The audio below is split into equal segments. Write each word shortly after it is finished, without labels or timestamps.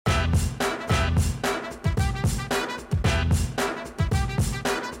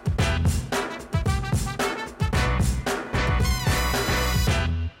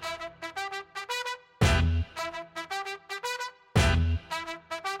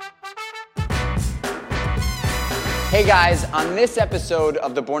Hey guys, on this episode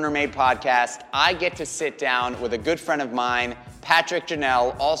of the Born or Made podcast, I get to sit down with a good friend of mine, Patrick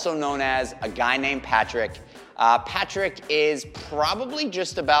Janelle, also known as A Guy Named Patrick. Patrick is probably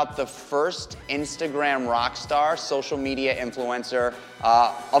just about the first Instagram rock star, social media influencer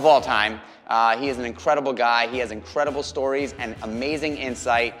of all time. He is an incredible guy. He has incredible stories and amazing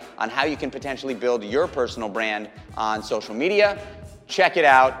insight on how you can potentially build your personal brand on social media. Check it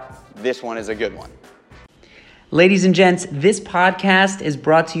out. This one is a good one. Ladies and gents, this podcast is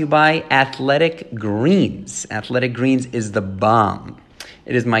brought to you by Athletic Greens. Athletic Greens is the bomb.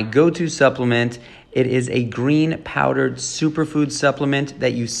 It is my go-to supplement. It is a green powdered superfood supplement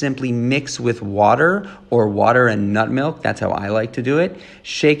that you simply mix with water or water and nut milk. That's how I like to do it.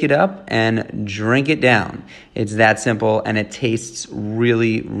 Shake it up and drink it down. It's that simple and it tastes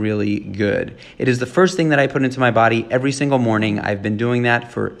really, really good. It is the first thing that I put into my body every single morning. I've been doing that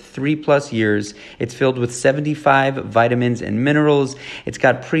for 3+ years. It's filled with 75 vitamins and minerals. It's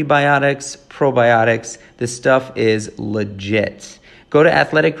got prebiotics, probiotics. This stuff is legit. Go to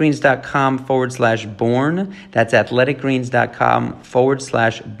athleticgreens.com/born. That's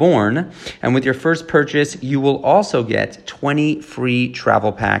athleticgreens.com/born. And with your first purchase, you will also get 20 free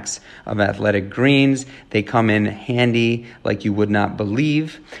travel packs of Athletic Greens. They come in handy like you would not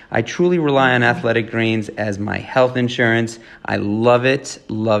believe. I truly rely on Athletic Greens as my health insurance. I love it,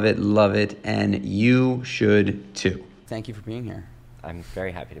 love it, love it, and you should too. Thank you for being here. I'm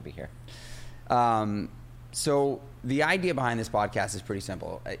very happy to be here. So the idea behind this podcast is pretty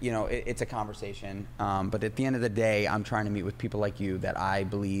simple. It's a conversation, but at the end of the day, I'm trying to meet with people like you that I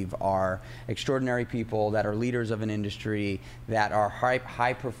believe are extraordinary people, that are leaders of an industry, that are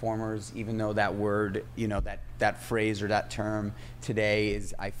high performers, even though that word, that phrase or that term today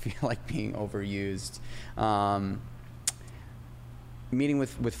is, I feel like, being overused. Meeting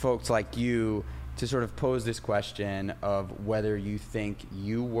with folks like you to sort of pose this question of whether you think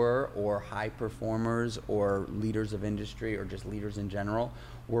you were, or high performers or leaders of industry or just leaders in general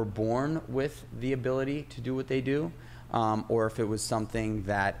were born with the ability to do what they do, or if it was something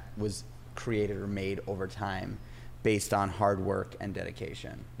that was created or made over time based on hard work and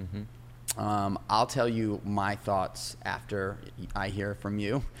dedication. Mm-hmm. I'll tell you my thoughts after I hear from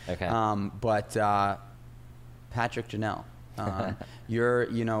you. Okay. But Patrick Janelle. You're,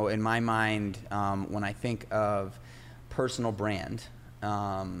 in my mind, when I think of personal brand,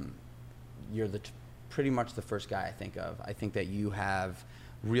 you're pretty much the first guy I think of. I think that you have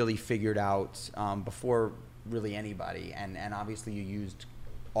really figured out before really anybody, and obviously you used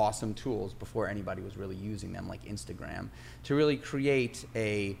awesome tools before anybody was really using them, like Instagram, to really create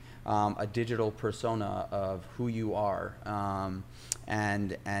a digital persona of who you are,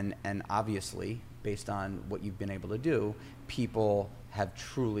 and obviously, based on what you've been able to do, people have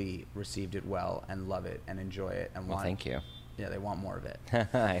truly received it well and love it and enjoy it and want. Thank you. Yeah, they want more of it.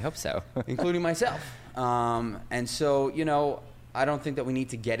 I hope so. Including myself. And so, I don't think that we need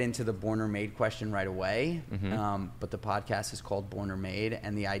to get into the Born or Made question right away. Mm-hmm. But the podcast is called Born or Made,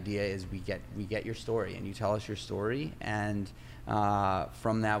 and the idea is we get your story, and you tell us your story, and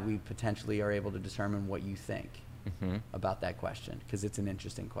from that we potentially are able to determine what you think mm-hmm. about that question, because it's an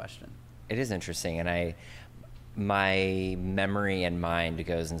interesting question. It is interesting, and my memory and mind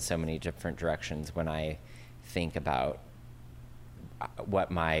goes in so many different directions when I think about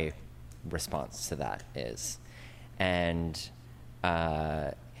what my response to that is. And,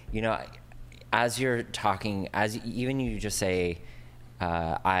 as you're talking, even you just say,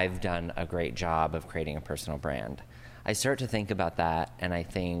 I've done a great job of creating a personal brand, I start to think about that, and I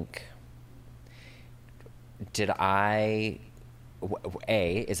think,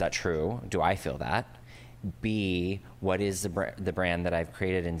 A, is that true? Do I feel that? B, what is the brand that I've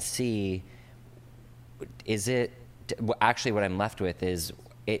created? And C, is it actually what I'm left with is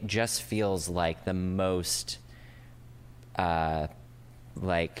it just feels like the most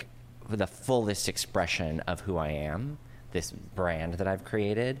like the fullest expression of who I am, this brand that I've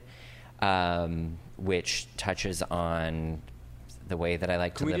created, which touches on the way that I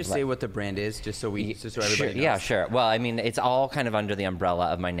like to live. Can we just say what the brand is, just so everybody knows? Yeah, sure. Well, I mean, it's all kind of under the umbrella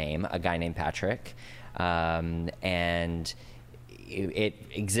of my name, A Guy Named Patrick. And it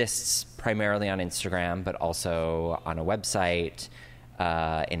exists primarily on Instagram, but also on a website,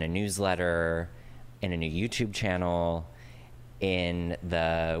 in a newsletter, in a new YouTube channel, in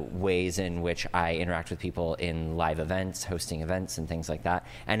the ways in which I interact with people in live events, hosting events and things like that.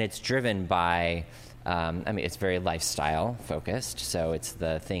 And it's driven by, it's very lifestyle focused. So it's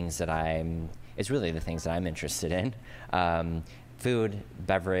really the things that I'm interested in. Food,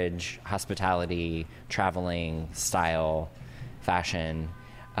 beverage, hospitality, traveling, style, fashion.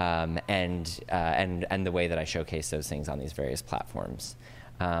 and the way that I showcase those things on these various platforms.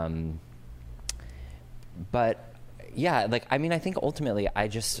 But yeah, like, I mean, I think ultimately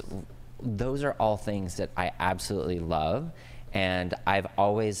those are all things that I absolutely love, and I've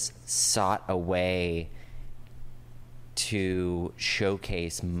always sought a way to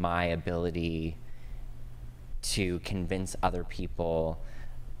showcase my ability to convince other people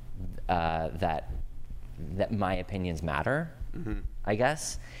that my opinions matter, I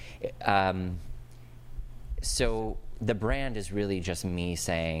guess. So the brand is really just me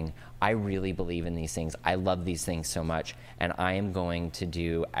saying, I really believe in these things. I love these things so much, and I am going to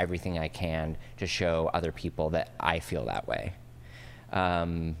do everything I can to show other people that I feel that way.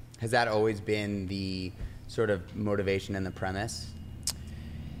 Has that always been the sort of motivation and the premise?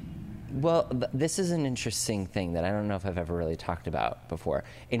 Well, this is an interesting thing that I don't know if I've ever really talked about before.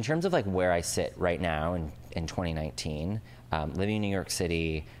 In terms of like where I sit right now in 2019, living in New York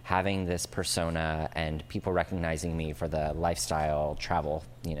City, having this persona and people recognizing me for the lifestyle, travel,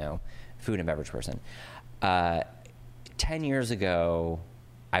 food and beverage person. 10 years ago,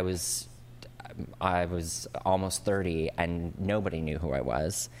 I was almost 30 and nobody knew who I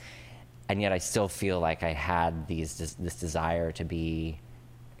was. And yet I still feel like I had this desire to be,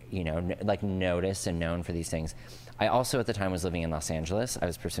 like noticed and known for these things. I also at the time was living in Los Angeles. I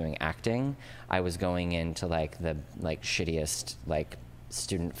was pursuing acting. I was going into like the shittiest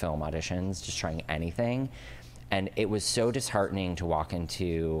student film auditions, just trying anything. And it was so disheartening to walk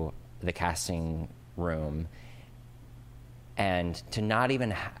into the casting room and to not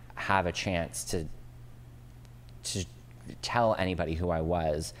even have a chance to tell anybody who I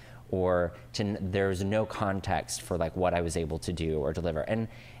was, or there's no context for like what I was able to do or deliver. And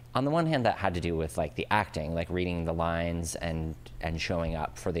on the one hand, that had to do with like the acting, like reading the lines and showing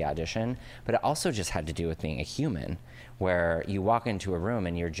up for the audition. But it also just had to do with being a human, where you walk into a room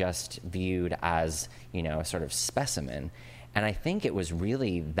and you're just viewed as, a sort of specimen. And I think it was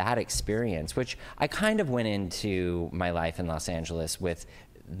really that experience, which I kind of went into my life in Los Angeles with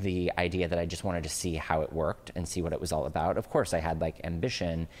the idea that I just wanted to see how it worked and see what it was all about. Of course, I had like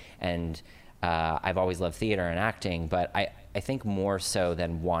ambition, and I've always loved theater and acting, but I think more so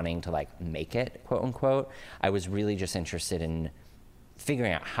than wanting to like make it, quote unquote, I was really just interested in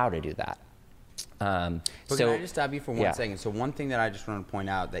figuring out how to do that. But can I just stop you for one second? So one thing that I just want to point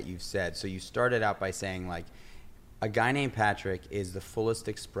out that you've said, so you started out by saying like, a guy named Patrick is the fullest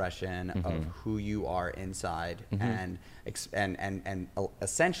expression of who you are inside, and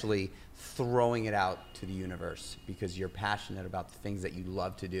essentially throwing it out to the universe because you're passionate about the things that you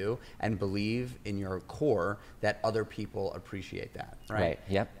love to do and believe in your core that other people appreciate that, right? Right.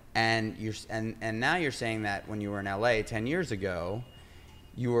 Yep. And now you're saying that when you were in LA 10 years ago,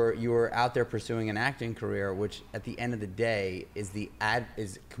 you were out there pursuing an acting career, which at the end of the day is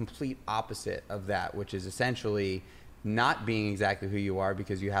complete opposite of that, which is essentially not being exactly who you are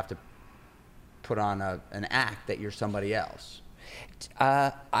because you have to put on an act that you're somebody else.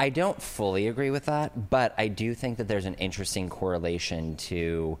 I don't fully agree with that, but I do think that there's an interesting correlation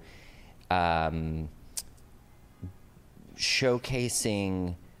to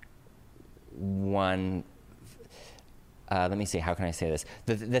showcasing one. Let me see, how can I say this?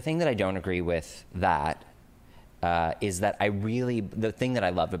 The thing that I don't agree with that is that the thing that I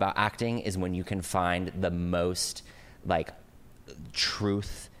love about acting is when you can find the most like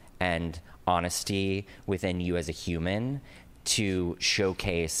truth and honesty within you as a human to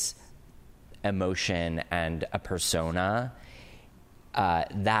showcase emotion and a persona.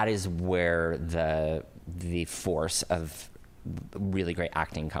 That is where the force of really great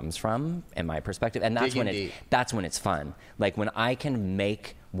acting comes from, in my perspective, and that's when it's fun. Like when I can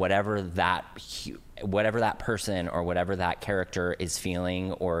make whatever that person or whatever that character is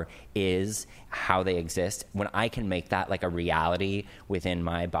feeling or is, how they exist, when I can make that like a reality within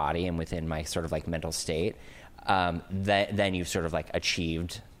my body and within my sort of like mental state, then you've sort of like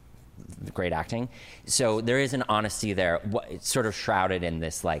achieved great acting. So there is an honesty there. It's sort of shrouded in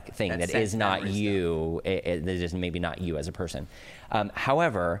this like thing that is not you. That is maybe not you as a person.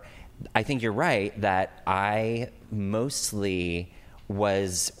 However, I think you're right that I mostly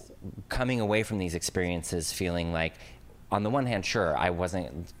was coming away from these experiences feeling like, on the one hand, sure, I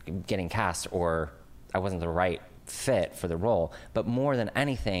wasn't getting cast or I wasn't the right fit for the role, but more than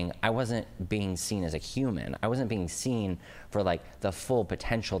anything, I wasn't being seen as a human. I wasn't being seen for like the full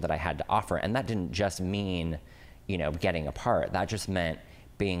potential that I had to offer. And that didn't just mean, getting a part. That just meant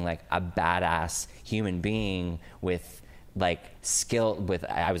being like a badass human being with like skilled with,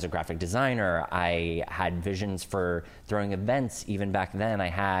 I was a graphic designer. I had visions for throwing events. Even back then I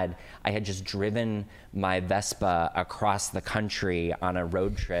had just driven my Vespa across the country on a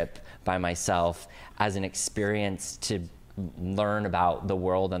road trip by myself as an experience to learn about the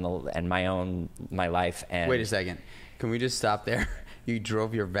world and my life. And wait a second, can we just stop there? You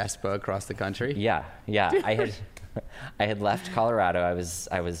drove your Vespa across the country? Yeah. I had left Colorado.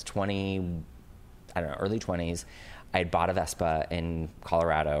 I was 20, I don't know, early 20s. I had bought a Vespa in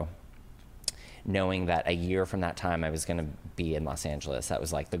Colorado, knowing that a year from that time I was going to be in Los Angeles. That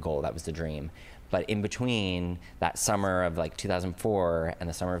was like the goal. That was the dream. But in between that summer of like 2004 and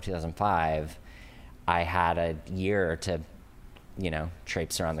the summer of 2005, I had a year to,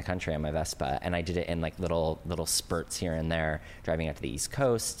 traipse around the country on my Vespa. And I did it in like little spurts here and there, driving out to the East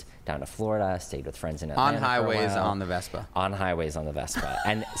Coast, down to Florida, stayed with friends in Atlanta. On highways for a while. on the Vespa. On highways on the Vespa.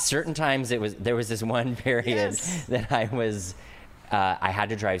 And certain times there was this one period that I had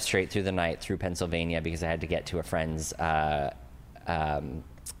to drive straight through the night through Pennsylvania because I had to get to a friend's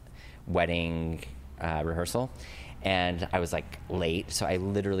wedding rehearsal. And I was like late. So I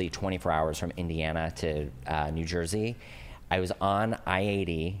literally 24 hours from Indiana to New Jersey. I was on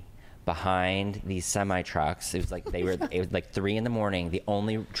I-80 behind these semi trucks. It was like it was like 3 a.m. The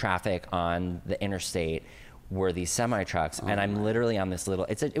only traffic on the interstate were these semi trucks, and I'm literally on this little.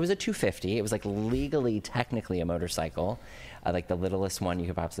 It was a 250. It was like legally, technically a motorcycle, like the littlest one you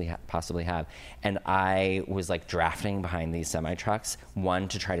could possibly have. And I was like drafting behind these semi trucks. One,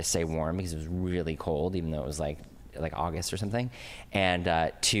 to try to stay warm because it was really cold, even though it was like August or something,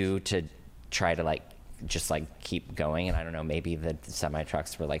 and 2, to try to just keep going. And I don't know, maybe the semi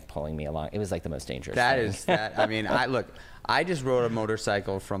trucks were like pulling me along. It was like the most dangerous thing. I mean, I just rode a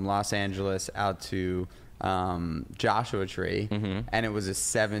motorcycle from Los Angeles out to Joshua Tree, and it was a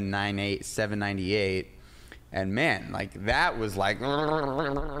 798, and man, that was I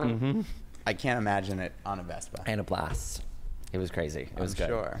can't imagine it on a Vespa. And a blast. It was crazy. It was good.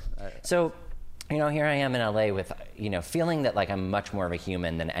 Sure. So, here I am in LA with, feeling that I'm much more of a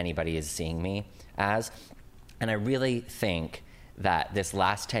human than anybody is seeing me as. And I really think that this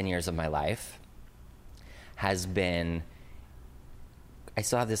last 10 years of my life has been, I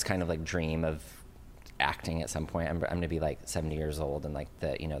still have this kind of dream of acting at some point. I'm going to be 70 years old and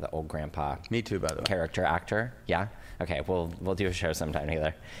the old grandpa. Me too, by the way. Character actor. Yeah. Okay. We'll do a show sometime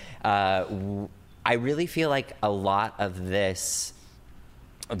together. I really feel like a lot of this,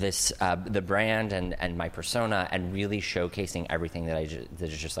 the brand and my persona, and really showcasing everything that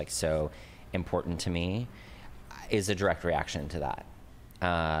is just so important to me, is a direct reaction to that,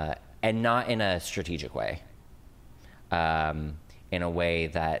 and not in a strategic way, in a way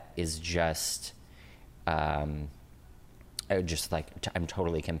that is just I'm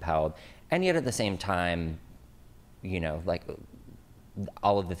totally compelled, and yet at the same time,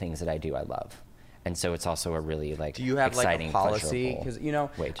 all of the things that I do, I love. And so it's also a really do you have exciting, a policy? Because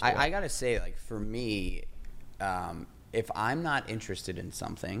I gotta say, for me, if I'm not interested in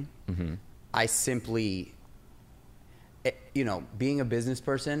something, I simply, being a business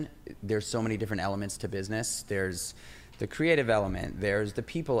person, there's so many different elements to business. There's the creative element, there's the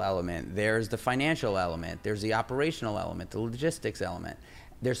people element, there's the financial element, there's the operational element, the logistics element.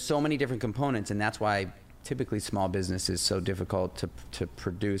 There's so many different components, and that's why typically small business is so difficult to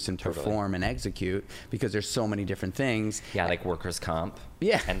produce and perform and execute, because there's so many different things. Yeah, like workers' comp.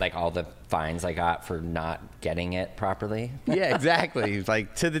 Yeah. And all the fines I got for not getting it properly. Yeah, exactly.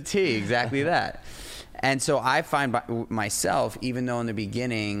 To the T, exactly that. And so I find myself, even though in the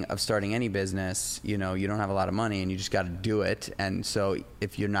beginning of starting any business, you don't have a lot of money and you just got to do it. And so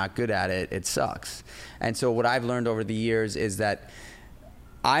if you're not good at it, it sucks. And so what I've learned over the years is that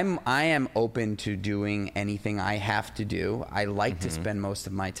I am open to doing anything I have to do. I like to spend most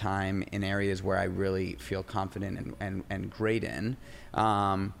of my time in areas where I really feel confident and great in.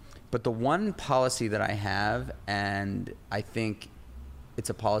 But the one policy that I have, and I think it's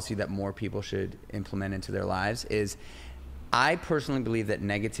a policy that more people should implement into their lives, is I personally believe that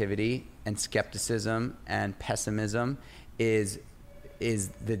negativity and skepticism and pessimism is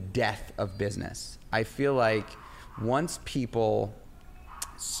the death of business. I feel like once people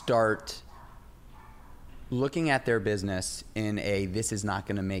start looking at their business in a this is not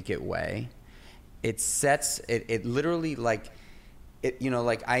going to make it way, it literally I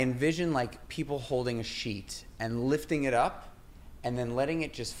envision people holding a sheet and lifting it up and then letting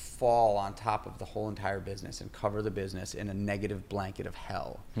it just fall on top of the whole entire business and cover the business in a negative blanket of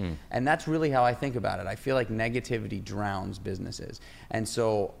hell. And that's really how I think about it. I feel like negativity drowns businesses. And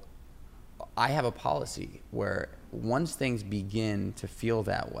so I have a policy where once things begin to feel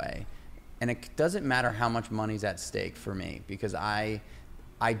that way, and it doesn't matter how much money's at stake for me, because I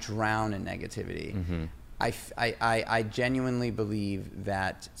drown in negativity. Mm-hmm. I genuinely believe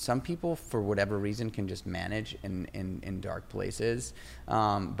that some people, for whatever reason, can just manage in dark places,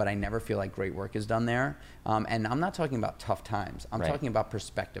 but I never feel like great work is done there. And I'm not talking about tough times. I'm talking about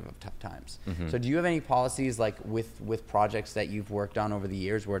perspective of tough times. Mm-hmm. So do you have any policies like with projects that you've worked on over the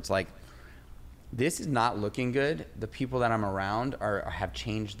years where it's like, this is not looking good, the people that I'm around have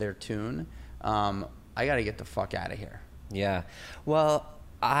changed their tune, I got to get the fuck out of here? Yeah. Well,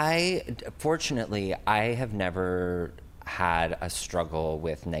 fortunately, I have never had a struggle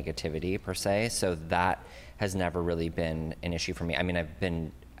with negativity per se, so that has never really been an issue for me. I mean,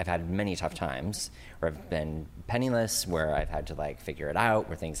 I've had many tough times where I've been penniless, where I've had to like figure it out,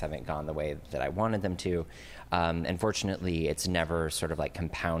 where things haven't gone the way that I wanted them to. And fortunately, it's never sort of like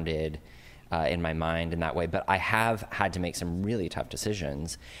compounded in my mind in that way. But I have had to make some really tough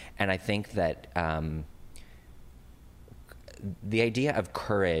decisions, and I think that the idea of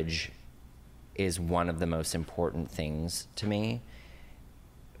courage is one of the most important things to me,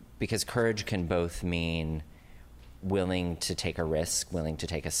 because courage can both mean willing to take a risk, willing to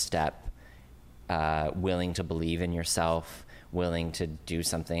take a step, willing to believe in yourself, willing to do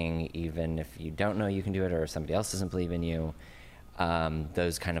something even if you don't know you can do it or somebody else doesn't believe in you.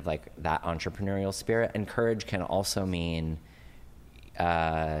 Those kind of like that entrepreneurial spirit. And courage can also mean,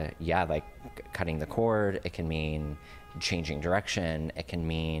 like cutting the cord. It can mean changing direction. It can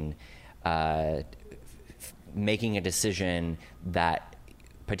mean making a decision that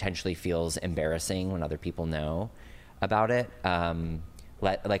potentially feels embarrassing when other people know about it.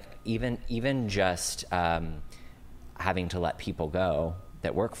 Even just having to let people go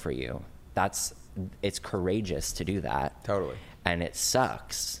that work for you. It's courageous to do that. Totally. And it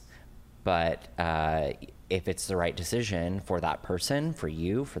sucks, but if it's the right decision for that person, for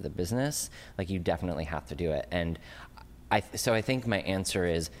you, for the business, like you definitely have to do it. And I think my answer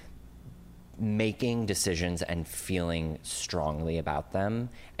is making decisions and feeling strongly about them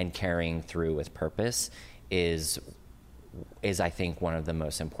and carrying through with purpose is I think one of the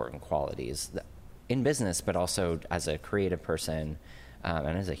most important qualities in business, but also as a creative person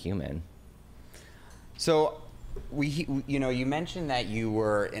and as a human. So you mentioned that you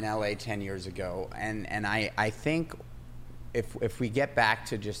were in LA 10 years ago, and I think if we get back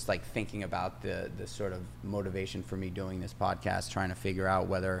to just like thinking about the sort of motivation for me doing this podcast, trying to figure out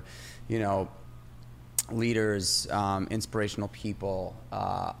whether, leaders, inspirational people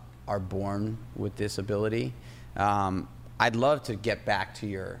are born with this ability, I'd love to get back to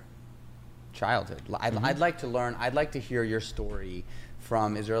your childhood. I'd like to learn. I'd like to hear your story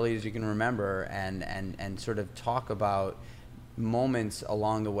from as early as you can remember, and sort of talk about moments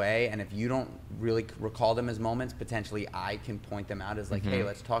along the way. And if you don't really recall them as moments, potentially I can point them out as like, hey,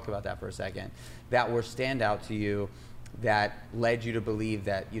 let's talk about that for a second, that were standout to you, that led you to believe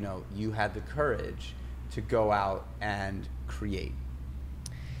that you had the courage to go out and create.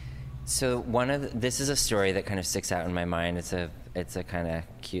 So this is a story that kind of sticks out in my mind. It's a kind of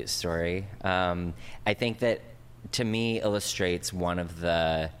cute story. I think that to me illustrates one of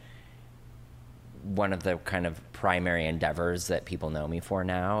the kind of primary endeavors that people know me for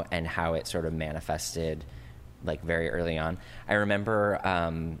now, and how it sort of manifested like very early on. I remember,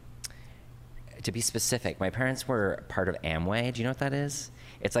 to be specific, my parents were part of Amway. Do you know what that is?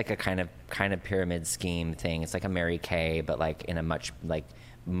 It's like a kind of pyramid scheme thing. It's like a Mary Kay, but like in a much like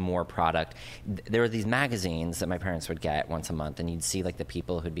more product. There were these magazines that my parents would get once a month, and you'd see like the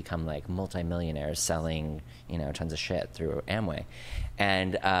people who'd become like multimillionaires selling, tons of shit through Amway.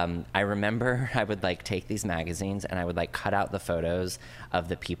 And I remember I would like take these magazines and I would like cut out the photos of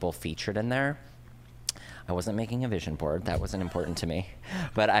the people featured in there. I wasn't making a vision board. That wasn't important to me.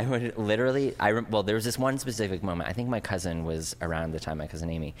 But I would literally, there was this one specific moment. I think my cousin was around the time, my cousin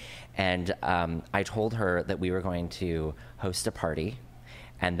Amy. And I told her that we were going to host a party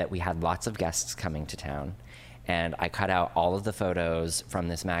and that we had lots of guests coming to town. And I cut out all of the photos from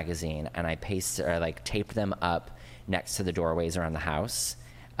this magazine and I taped them up next to the doorways around the house,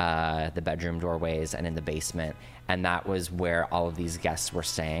 the bedroom doorways and in the basement. And that was where all of these guests were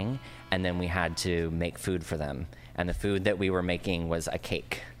staying. And then we had to make food for them. And the food that we were making was a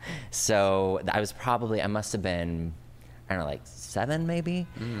cake. So I must have been, I don't know, like 7 maybe.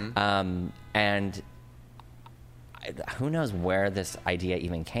 Mm-hmm. And who knows where this idea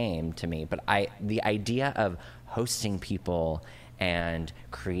even came to me, but the idea of hosting people and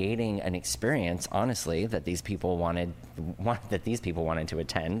creating an experience, honestly, that these people wanted to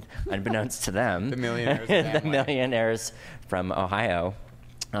attend, unbeknownst to them. The millionaires. The millionaires from Ohio.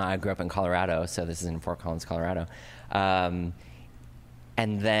 I grew up in Colorado, so this is in Fort Collins, Colorado. And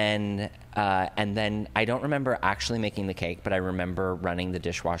and then I don't remember actually making the cake, but I remember running the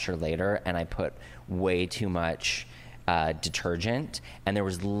dishwasher later, and I put way too much detergent, and there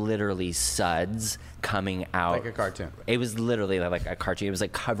was literally suds coming out Like a cartoon. It was literally like a cartoon. It was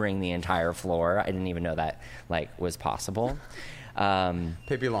like covering the entire floor. I didn't even know that like was possible.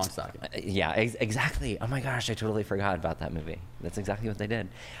 Pippi Longstocking. Yeah, exactly. Oh my gosh, I totally forgot about that movie. That's exactly what they did.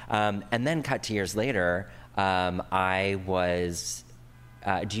 And then cut to years later, I was.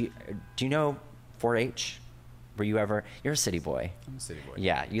 Do you know 4-H? Were you ever? You're a city boy. I'm a city boy.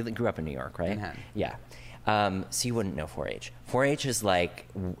 Yeah, you grew up in New York, right? Manhattan. Yeah. So you wouldn't know 4-H. 4-H is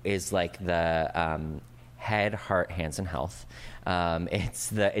like the Head, Heart, Hands, and Health.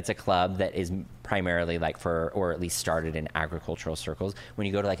 It's a club that is primarily like or at least started in agricultural circles. When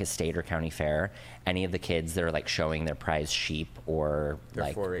you go to like a state or county fair, any of the kids that are like showing their prize sheep or They're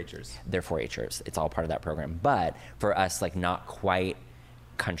like 4-Hers. They're 4-Hers. It's all part of that program. But for us, like not quite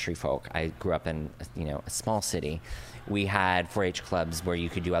country folk, I grew up in a small city. We had 4-H clubs where you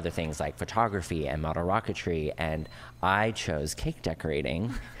could do other things like photography and model rocketry, and I chose cake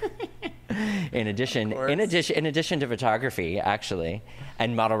decorating. in addition to photography, actually,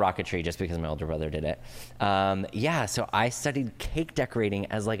 and model rocketry, just because my older brother did it. So I studied cake decorating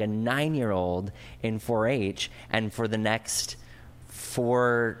as like a 9-year-old in 4-H, and for the next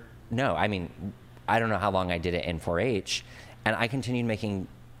I don't know how long I did it in 4-H, and I continued making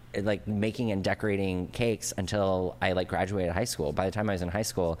and decorating cakes until I like graduated high school. By the time I was in high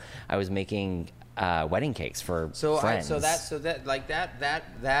school, I was making wedding cakes for friends. That. I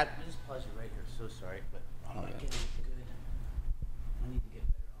just pause you right here. So sorry, but I'm not getting good. I need to get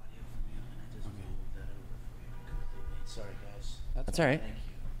better audio from you, and I just moved that over for you completely. Sorry, guys. That's all right. Thank you.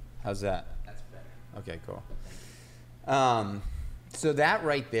 How's that? That's better. Okay, cool. So that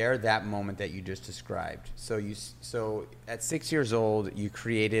right there, that moment that you just described. So at 6 years old, you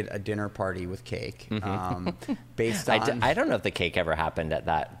created a dinner party with cake, based on. I don't know if the cake ever happened at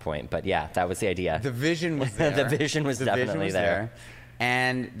that point, but yeah, that was the idea. The vision was there. The vision was definitely there.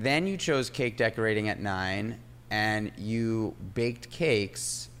 And then you chose cake decorating at 9, and you baked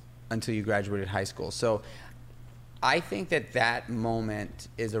cakes until you graduated high school. So I think that moment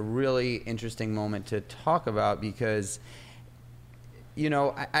is a really interesting moment to talk about because,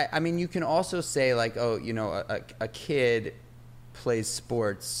 I mean, you can also say like, a kid plays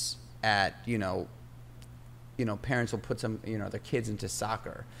sports at, parents will put their kids into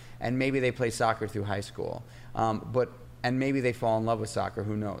soccer, and maybe they play soccer through high school, and maybe they fall in love with soccer.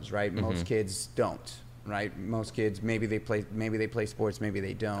 Who knows, right? Mm-hmm. Most kids don't, right? Most kids maybe they play sports, maybe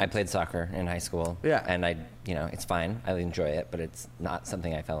they don't. I played soccer in high school. Yeah, and it's fine. I enjoy it, but it's not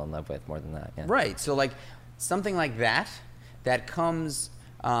something I fell in love with more than that. Yeah. Right. So like something like that comes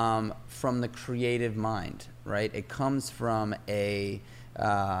from the creative mind, right? It comes from a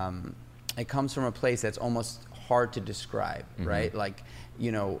place that's almost hard to describe, mm-hmm. right? Like,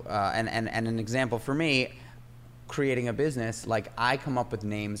 and an example for me, creating a business, like I come up with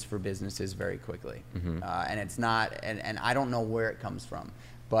names for businesses very quickly, mm-hmm. And it's not, and I don't know where it comes from,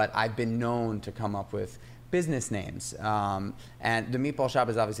 but I've been known to come up with business names, and the Meatball Shop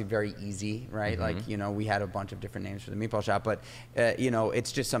is obviously very easy, right? Mm-hmm. Like, we had a bunch of different names for the Meatball Shop, but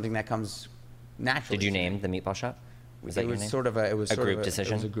it's just something that comes naturally. Did you name the Meatball Shop? Was that your name? It was a group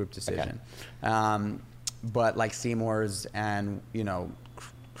decision. It was a group decision. Okay. But like Seymour's and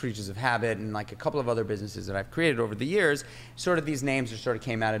Creatures of Habit and like a couple of other businesses that I've created over the years, sort of these names just sort of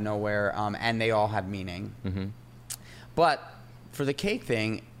came out of nowhere, and they all have meaning. Mm-hmm. But for the cake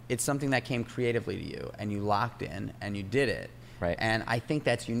thing, it's something that came creatively to you, and you locked in, and you did it. Right. And I think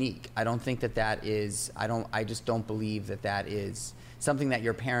that's unique. I don't think that is. I just don't believe that is something that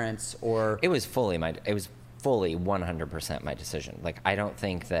your parents or. It was fully 100% my decision. Like, I don't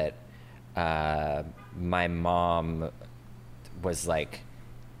think that my mom was like,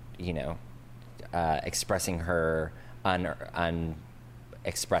 expressing her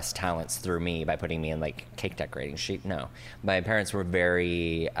express talents through me by putting me in like cake decorating. No, my parents were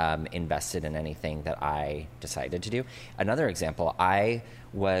very invested in anything that I decided to do. Another example, I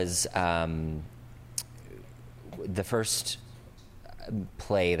was the first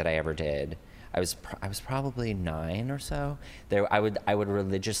play that I ever did. I was probably 9 or so. I would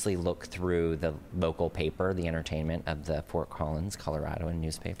religiously look through the local paper, the Entertainment of the Fort Collins, Colorado,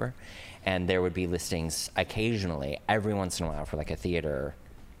 newspaper, and there would be listings occasionally, every once in a while, for like a theater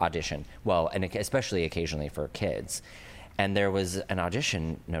audition. Well, and especially occasionally for kids. And there was an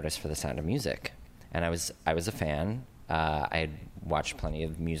audition notice for The Sound of Music, and I was a fan. I had watched plenty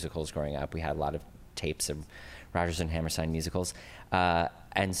of musicals growing up. We had a lot of tapes of Rodgers and Hammerstein musicals.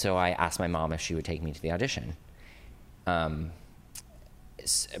 And so I asked my mom if she would take me to the audition.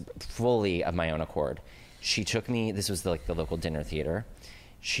 fully of my own accord. She took me, this was like the local dinner theater.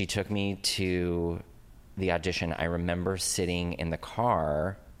 She took me to the audition. I remember sitting in the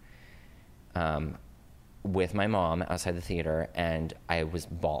car with my mom outside the theater, and I was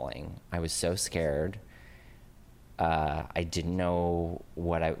bawling. I was so scared. I didn't know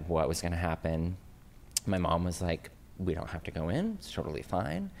what was going to happen. My mom was like, "We don't have to go in. It's totally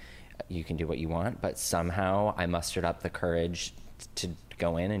fine. You can do what you want." But somehow I mustered up the courage to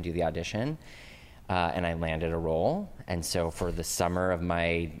go in and do the audition. And I landed a role. And so for the summer of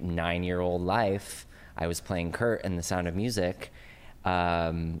my 9-year-old life, I was playing Kurt in The Sound of Music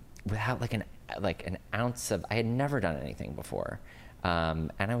without like an ounce of, I had never done anything before.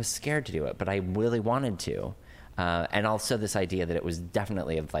 And I was scared to do it, but I really wanted to. And also this idea that it was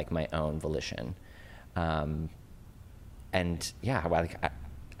definitely of like my own volition. And yeah,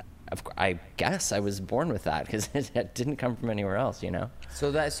 I guess I was born with that because it didn't come from anywhere else, you know?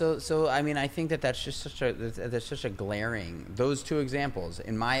 So I mean, I think that's just such a glaring, those two examples,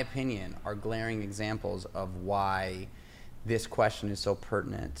 in my opinion, are glaring examples of why this question is so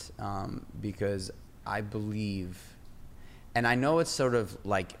pertinent, because I believe, and I know it's sort of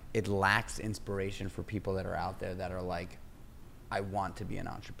like it lacks inspiration for people that are out there that are like, I want to be an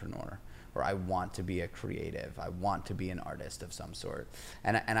entrepreneur, or I want to be a creative, I want to be an artist of some sort.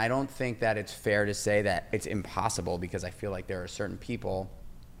 And I don't think that it's fair to say that it's impossible, because I feel like there are certain people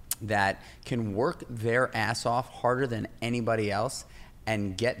that can work their ass off harder than anybody else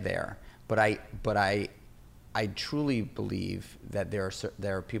and get there. But I truly believe that there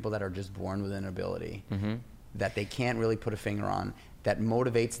are people that are just born with an ability that they can't really put a finger on, that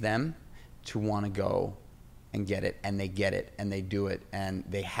motivates them to want to go and get it, and they get it, and they do it, and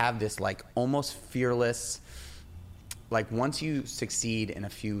they have this like almost fearless, like once you succeed in a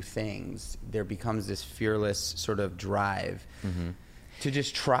few things, there becomes this fearless sort of drive to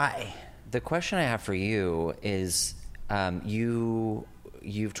just try. The question I have for you is,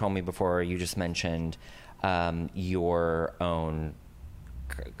 you've told me before, you just mentioned your own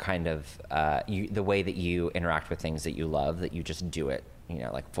kind of, the way that you interact with things that you love, that you just do it, you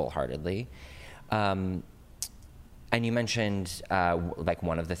know, like full-heartedly. And you mentioned like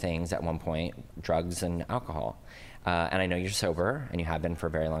one of the things at one point, drugs and alcohol. And I know you're sober, and you have been for a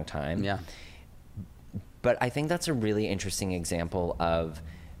very long time. Yeah. But I think that's a really interesting example of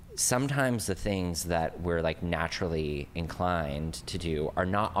sometimes the things that we're like naturally inclined to do are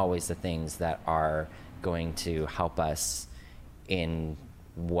not always the things that are going to help us in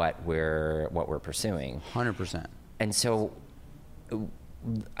what we're pursuing. 100%. And so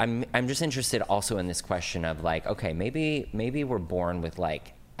I'm just interested also in this question of like, okay, maybe we're born with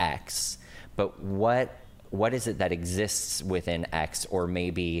like X, but what is it that exists within X, or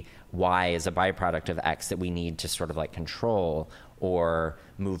maybe Y is a byproduct of X that we need to sort of like control or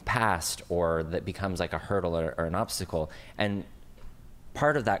move past, or that becomes like a hurdle or an obstacle. And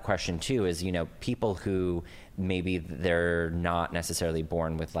part of that question too is, you know, people who maybe they're not necessarily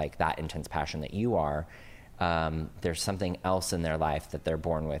born with like that intense passion that you are. There's something else in their life that they're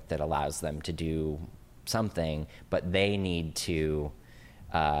born with that allows them to do something, but they need to,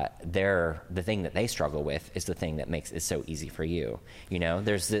 the thing that they struggle with is the thing that makes it so easy for you. You know,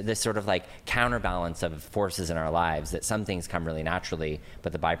 there's this sort of like counterbalance of forces in our lives, that some things come really naturally,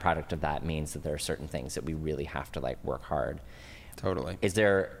 but the byproduct of that means that there are certain things that we really have to like work hard. Totally.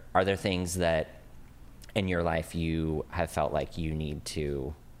 Are there things that in your life you have felt like you need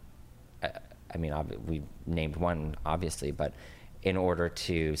to, I mean, we named one obviously, but in order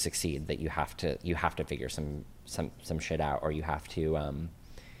to succeed, that you have to figure some shit out, or you have to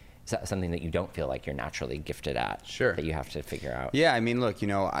something that you don't feel like you're naturally gifted at. Sure. That you have to figure out. Yeah, I mean, look, you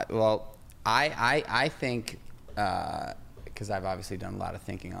know, I think, because I've obviously done a lot of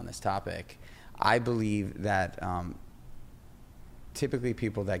thinking on this topic, I believe that typically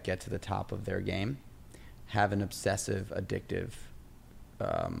people that get to the top of their game have an obsessive, addictive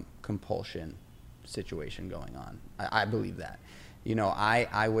compulsion situation going on. I believe that. You know,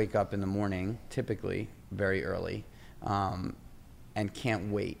 I wake up in the morning, typically very early, and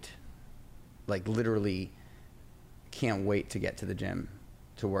can't wait, like literally can't wait to get to the gym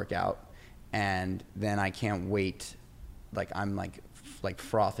to work out. And then I can't wait, like I'm like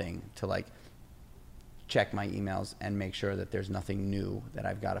frothing to like check my emails and make sure that there's nothing new that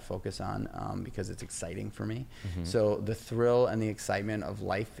I've got to focus on, because it's exciting for me. Mm-hmm. So the thrill and the excitement of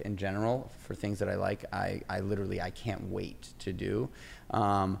life in general for things that I like, I literally can't wait to do.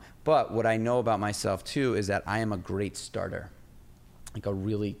 But what I know about myself too is that I am a great starter, like a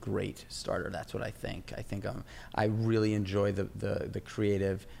really great starter. That's what I think. I really enjoy the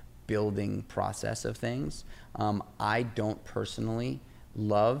creative building process of things. I don't personally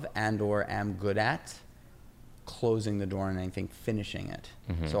love and or am good at closing the door on anything, finishing it.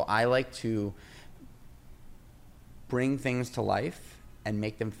 So I like to bring things to life and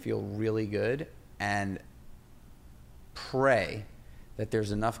make them feel really good and pray that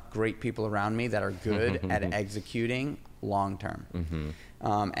there's enough great people around me that are good at executing long term.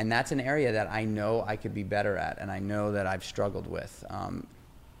 And that's an area that I know I could be better at, and I know that I've struggled with. I'm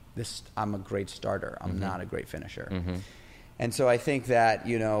a great starter. I'm not a great finisher. And so I think that,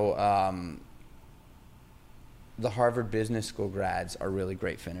 you know, the Harvard Business School grads are really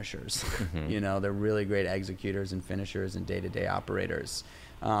great finishers. You know, they're really great executors and finishers and day-to-day operators.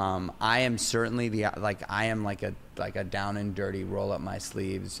 I am certainly I am like a down and dirty, roll up my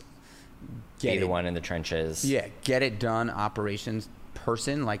sleeves, Be the one in the trenches. Yeah, get it done operations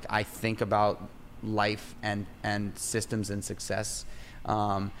person. Like, I think about life and systems and success,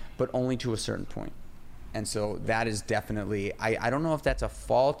 but only to a certain point. And so that is definitely, I don't know if that's a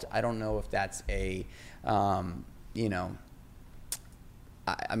fault. I don't know if that's a, you know,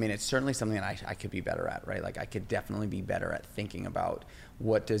 I mean, it's certainly something that I could be better at, right? Like, I could definitely be better at thinking about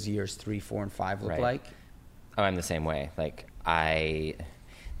what does years 3, 4, and 5 look like. Oh, I'm the same way. Like, the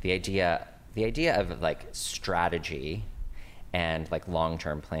idea of like strategy and like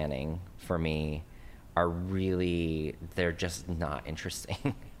long-term planning for me are really, they're just not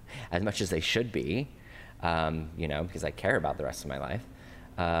interesting as much as they should be, you know, because I care about the rest of my life.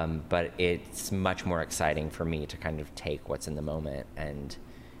 But it's much more exciting for me to kind of take what's in the moment and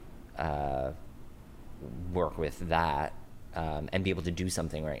work with that and be able to do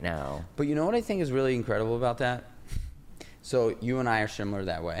something right now. But you know what I think is really incredible about that? So you and I are similar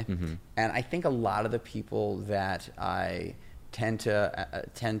that way. And I think a lot of the people that I tend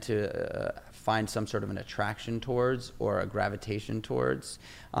to find some sort of an attraction towards or a gravitation towards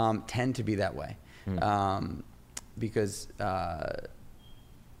tend to be that way. Because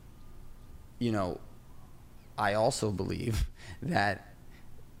you know, I also believe that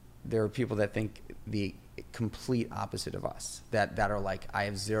there are people that think the complete opposite of us, that are like, I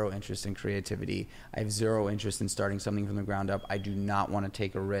have zero interest in creativity. I have zero interest in starting something from the ground up. I do not want to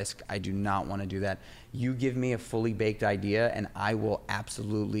take a risk. I do not want to do that. You give me a fully baked idea and I will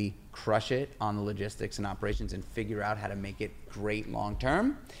absolutely crush it on the logistics and operations and figure out how to make it great long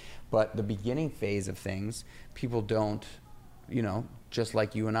term. But the beginning phase of things, people don't, you know, just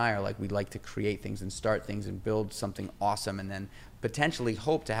like you and I are like, we like to create things and start things and build something awesome and then potentially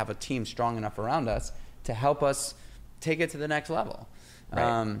hope to have a team strong enough around us to help us take it to the next level.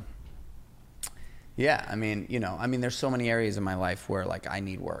 Right. Yeah, I mean, you know, there's so many areas in my life where like I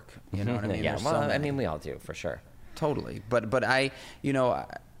need work. You know what I mean? Yeah, There's well, so I many. mean, we all do, for sure. Totally. But I, you know,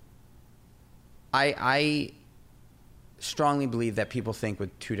 I strongly believe that people think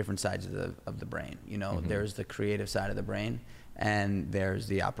with two different sides of the brain. You know, there's the creative side of the brain and there's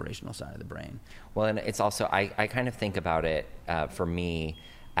the operational side of the brain. Well, and it's also, I kind of think about it for me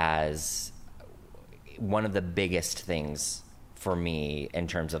as one of the biggest things for me in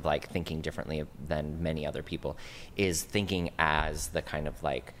terms of like thinking differently than many other people is thinking as the kind of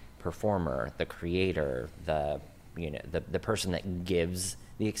like performer, the creator, the person that gives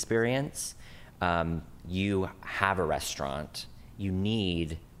the experience. You have a restaurant, you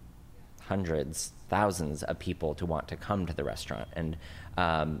need hundreds, thousands of people to want to come to the restaurant. And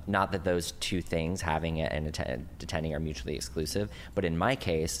not that those two things, having it and attending, are mutually exclusive, but in my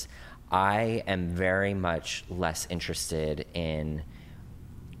case, I am very much less interested in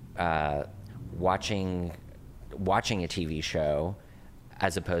watching a TV show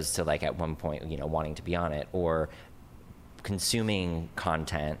as opposed to like at one point, you know, wanting to be on it, or consuming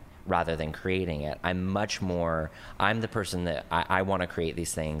content rather than creating it. I'm the person that I want to create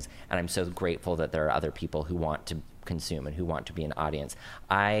these things, and I'm so grateful that there are other people who want to consume and who want to be an audience.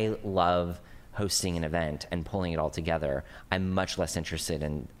 I love hosting an event and pulling it all together. I'm much less interested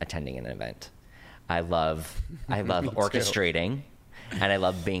in attending an event. I love orchestrating, and I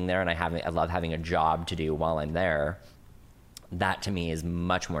love being there, and I love having a job to do while I'm there. That to me is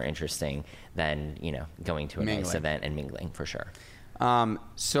much more interesting than, you know, going to a nice event and mingling, for sure.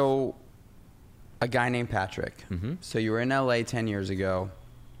 So a guy named Patrick. So you were in LA 10 years ago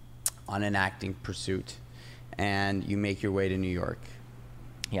on an acting pursuit, and you make your way to New York.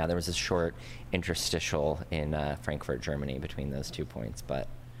 Yeah, there was a short interstitial in Frankfurt, Germany between those 2 points, but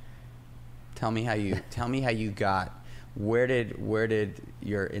tell me how you got, where did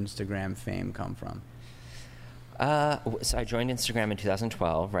your Instagram fame come from? So I joined Instagram in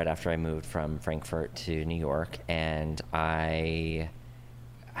 2012, right after I moved from Frankfurt to New York, and I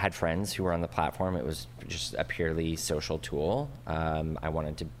had friends who were on the platform. It was just a purely social tool. I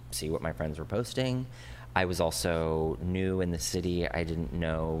wanted to see what my friends were posting. I was also new in the city. I didn't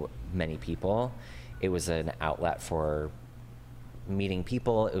know many people. It was an outlet for meeting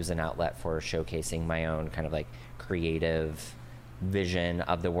people. It was an outlet for showcasing my own kind of like creative vision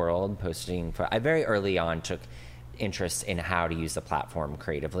of the world, I very early on took interest in how to use the platform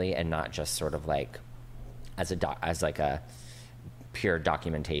creatively and not just sort of like as a pure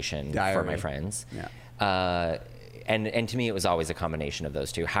documentation Diary. for my friends. Yeah. And to me, it was always a combination of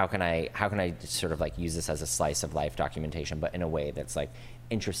those two. How can I sort of like use this as a slice of life documentation, but in a way that's like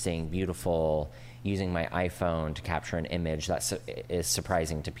interesting, beautiful, using my iPhone to capture an image that is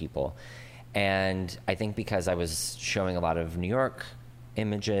surprising to people. And I think because I was showing a lot of New York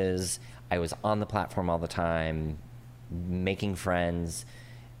images, I was on the platform all the time, making friends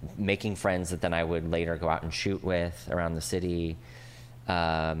that then I would later go out and shoot with around the city.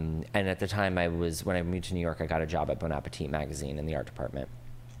 And at the time when I moved to New York, I got a job at Bon Appetit magazine in the art department.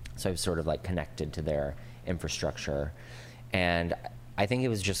 So I was sort of like connected to their infrastructure. And I think it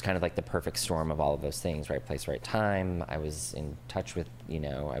was just kind of like the perfect storm of all of those things, right place, right time. I was in touch with,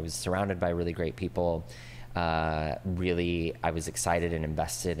 I was surrounded by really great people. Really, I was excited and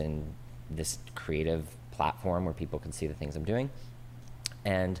invested in this creative platform where people can see the things I'm doing.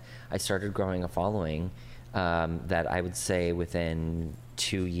 And I started growing a following that I would say within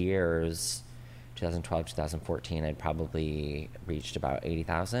 2 years, 2012, 2014, I'd probably reached about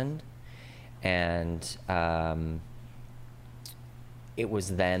 80,000. And it was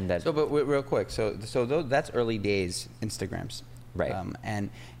then that... So, but real quick, so that's early days Instagrams. Right. And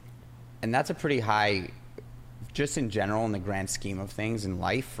that's a pretty high, just in general, in the grand scheme of things in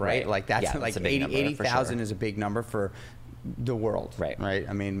life, right? Like that's like a big number, 80,000 sure. is a big number for the world, right?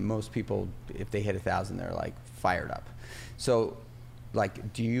 I mean, most people, if they hit 1,000, they're like fired up. So,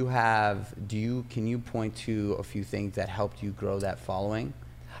 like, can you point to a few things that helped you grow that following?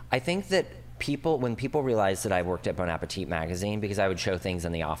 I think that when people realized that I worked at Bon Appetit magazine, because I would show things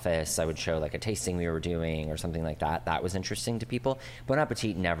in the office, I would show like a tasting we were doing or something like that. That was interesting to people. Bon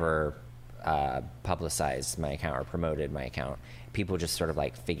Appetit never publicized my account or promoted my account. People just sort of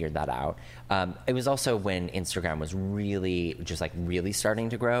like figured that out. It was also when Instagram was really starting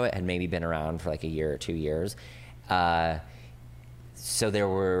to grow. It had maybe been around for like a year or 2 years.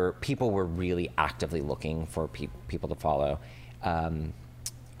 So people were really actively looking for people to follow.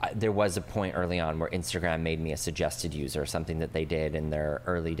 There was a point early on where Instagram made me a suggested user, something that they did in their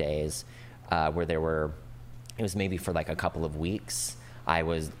early days, where it was maybe for like a couple of weeks. I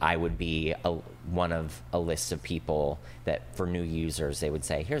would be one of a list of people that for new users, they would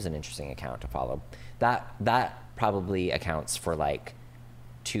say, here's an interesting account to follow. That probably accounts for like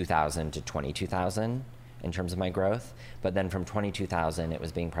 2,000 to 22,000 in terms of my growth. But then from 22,000, it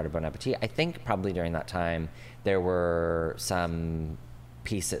was being part of Bon Appetit. I think probably during that time, there were some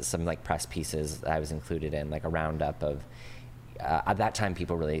like press pieces that I was included in, like a roundup of, at that time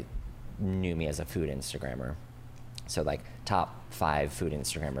people really knew me as a food Instagrammer. So like top 5 food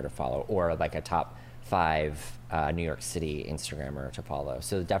Instagrammer to follow, or like a top 5 New York City Instagrammer to follow.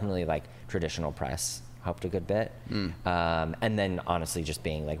 So definitely like traditional press helped a good bit. And then honestly just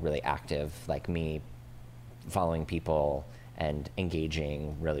being like really active, like me following people and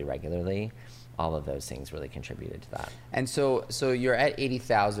engaging really regularly. All of those things really contributed to that. And so you're at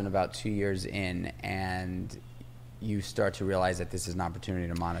 80,000 about 2 years in, and you start to realize that this is an opportunity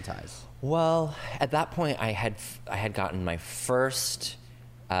to monetize. Well, at that point, I had gotten my first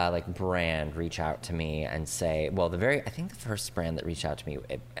like brand reach out to me and say, well, I think the first brand that reached out to me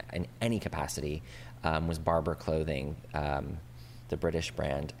in any capacity was Barber Clothing, the British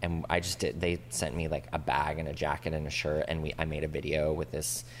brand, and they sent me like a bag and a jacket and a shirt, and I made a video with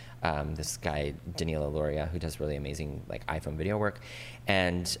this guy Danilo Loria, who does really amazing like iPhone video work,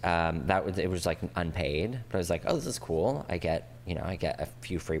 and it was like unpaid, but I was like, oh, this is cool. I get a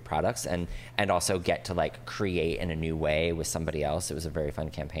few free products and also get to like create in a new way with somebody else. It was a very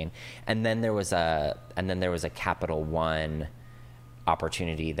fun campaign. And then there was a Capital One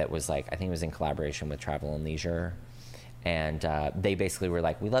opportunity that was like, I think it was in collaboration with Travel and Leisure, and they basically were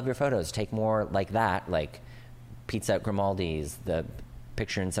like, we love your photos, take more like that, like pizza at Grimaldi's, the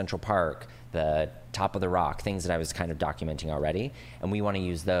picture in Central Park, the top of the rock, things that I was kind of documenting already, and we want to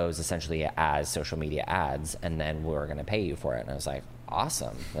use those essentially as social media ads, and then we're going to pay you for it. And I was like,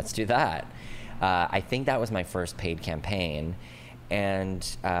 awesome, let's do that. I think that was my first paid campaign, so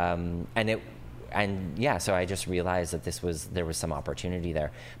I just realized that there was some opportunity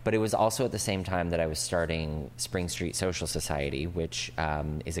there. But it was also at the same time that I was starting Spring Street Social Society, which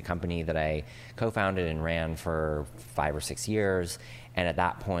is a company that I co-founded and ran for 5 or 6 years. And at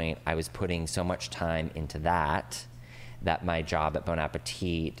that point, I was putting so much time into that that my job at Bon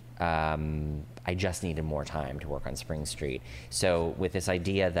Appetit, I just needed more time to work on Spring Street. So with this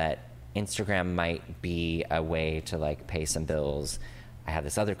idea that Instagram might be a way to like pay some bills, I have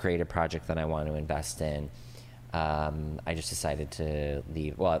this other creative project that I want to invest in. I just decided to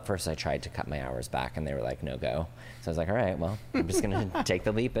leave. Well, at first I tried to cut my hours back and they were like, no go. So I was like, all right, well, I'm just going to take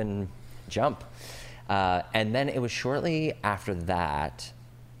the leap and jump. And then it was shortly after that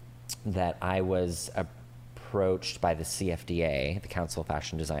I was approached by the CFDA, the Council of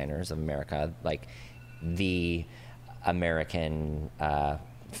Fashion Designers of America, like the American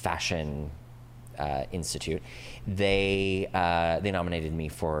Fashion Institute. They nominated me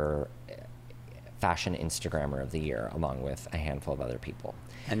for Fashion Instagrammer of the Year, along with a handful of other people.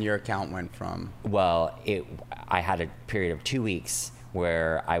 And your account went from? Well, I had a period of 2 weeks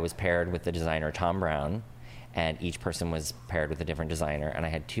where I was paired with the designer Tom Brown, and each person was paired with a different designer, and I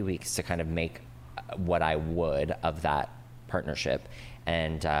had 2 weeks to kind of make what I would of that partnership.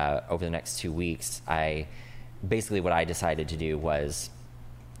 And over the next 2 weeks, basically what I decided to do was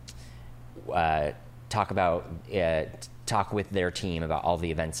talk with their team about all the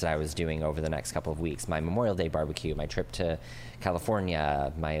events that I was doing over the next couple of weeks. My Memorial Day barbecue, my trip to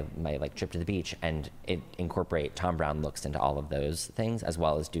California, my like trip to the beach, and incorporate Tom Brown looks into all of those things, as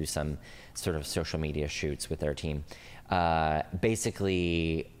well as do some sort of social media shoots with their team.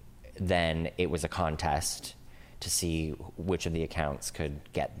 Basically, then it was a contest to see which of the accounts could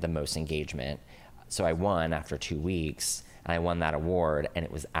get the most engagement. So I won after 2 weeks, and I won that award, and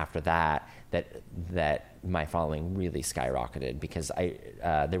it was after that my following really skyrocketed, because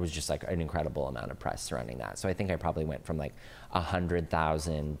there was just like an incredible amount of press surrounding that. So I think I probably went from like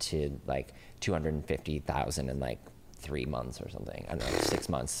 100,000 to like 250,000 in like 3 months or something. I don't know, 6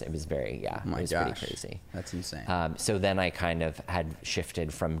 months. It was it was pretty crazy. That's insane. So then I kind of had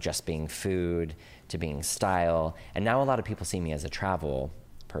shifted from just being food to being style, and now a lot of people see me as a travel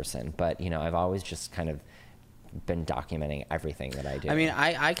person, but I've always just kind of been documenting everything that I do. I mean,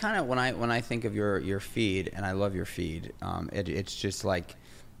 I kind of, when I think of your feed, and I love your feed, it's just like,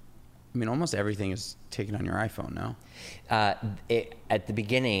 I mean, almost everything is taken on your iPhone now. At the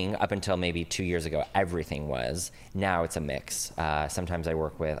beginning, up until maybe 2 years ago, everything was. Now it's a mix. Sometimes I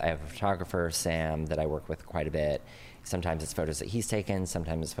have a photographer, Sam, that I work with quite a bit. Sometimes it's photos that he's taken.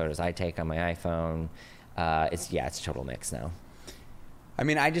 Sometimes it's photos I take on my iPhone. It's a total mix now. I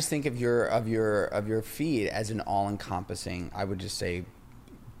mean, I just think of your feed as an all-encompassing, I would just say,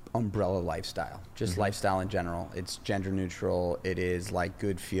 umbrella lifestyle. Just lifestyle in general. It's gender neutral. It is like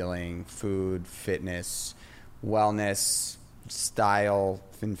good feeling, food, fitness, wellness, style,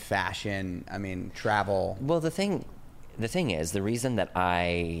 and fashion. I mean, travel. Well, the thing is, the reason that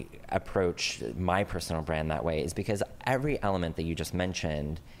I approach my personal brand that way is because every element that you just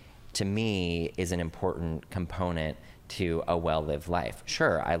mentioned, to me, is an important component to a well-lived life.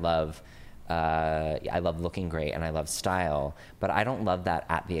 Sure, I love looking great and I love style, but I don't love that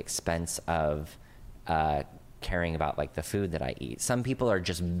at the expense of caring about like the food that I eat. Some people are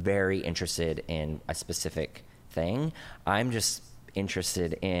just very interested in a specific thing. I'm just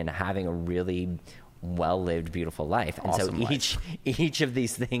interested in having a really well-lived, beautiful life. And awesome so each of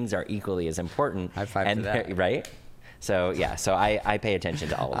these things are equally as important. High five to that. Right? So I pay attention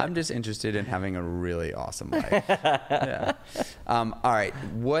to all of it. I'm just interested in having a really awesome life. Yeah. All right.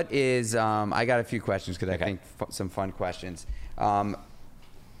 What is, I got a few questions because I think some fun questions.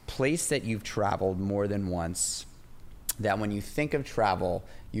 Place that you've traveled more than once that when you think of travel,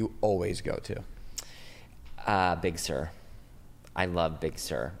 you always go to? Big Sur. I love Big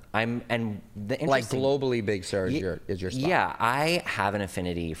Sur. Like globally, Big Sur is your spot. Yeah, I have an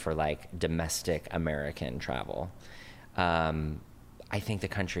affinity for like domestic American travel. I think the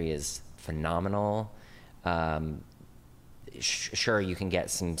country is phenomenal. Sure, you can get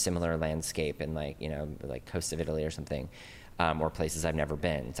some similar landscape in like coast of Italy or something, or places I've never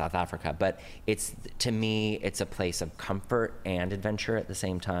been, South Africa. But to me, it's a place of comfort and adventure at the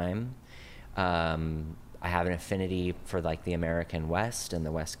same time. I have an affinity for like the American West and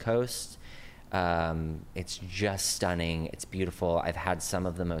the West Coast. It's just stunning. It's beautiful. I've had some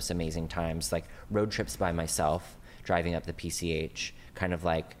of the most amazing times, like road trips by myself, driving up the PCH, kind of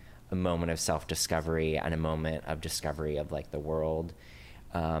like a moment of self-discovery and a moment of discovery of like the world.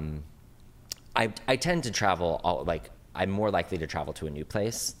 I tend to travel I'm more likely to travel to a new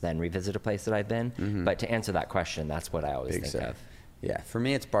place than revisit a place that I've been. Mm-hmm. But to answer that question, that's what I always think of. Yeah, for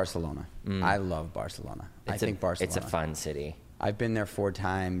me, it's Barcelona. I love Barcelona. I think Barcelona. It's a fun city. I've been there 4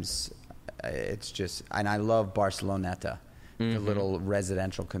 times. It's just, and I love Barceloneta, the little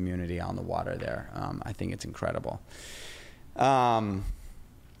residential community on the water there. I think it's incredible. EI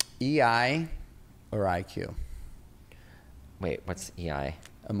or IQ? Wait, what's EI?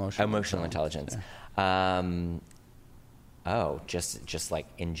 Emotional intelligence. Yeah. Just like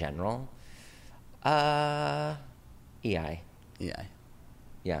in general. EI. Yeah.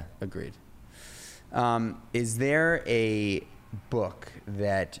 Yeah. Agreed. Is there a book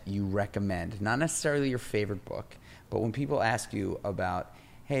that you recommend? Not necessarily your favorite book, but when people ask you about,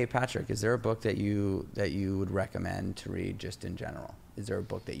 hey, Patrick, is there a book that you would recommend to read just in general? Is there a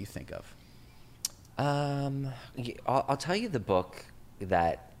book that you think of? I'll tell you the book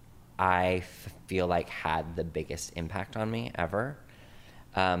that I feel like had the biggest impact on me ever.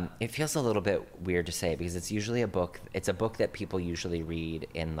 It feels a little bit weird to say because it's usually a book that people usually read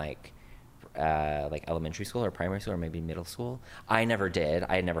in like elementary school or primary school or maybe middle school. I never did.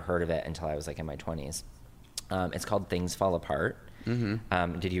 I had never heard of it until I was like in my 20s. It's called Things Fall Apart.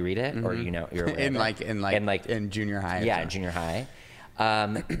 Mm-hmm. Did you read it, or you're aware in junior high? Yeah, in junior high.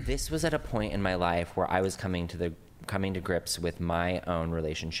 This was at a point in my life where I was coming to grips with my own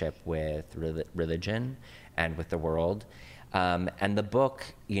relationship with religion and with the world. And the book,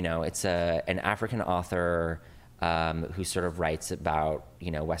 it's an African author who sort of writes about,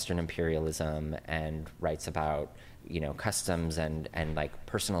 Western imperialism and writes about, customs and like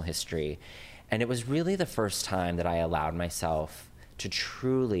personal history. And it was really the first time that I allowed myself to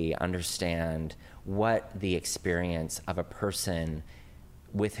truly understand what the experience of a person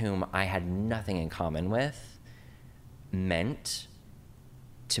with whom I had nothing in common with meant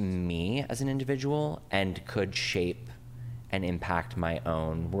to me as an individual and could shape and impact my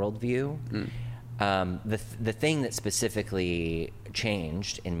own worldview. The thing that specifically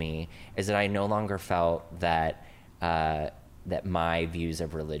changed in me is that I no longer felt that that my views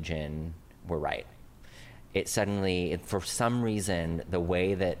of religion were right. It suddenly, for some reason, the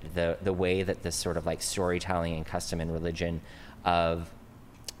way that this sort of like storytelling and custom and religion of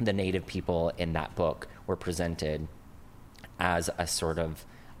the native people in that book were presented as a sort of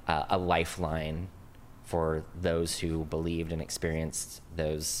a lifeline for those who believed and experienced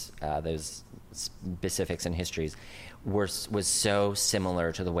those specifics and histories was so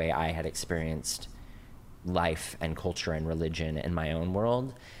similar to the way I had experienced life and culture and religion in my own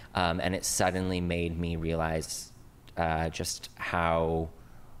world. And it suddenly made me realize just how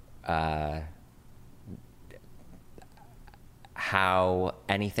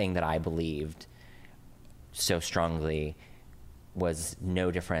anything that I believed so strongly was no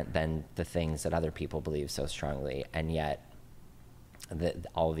different than the things that other people believe so strongly, and yet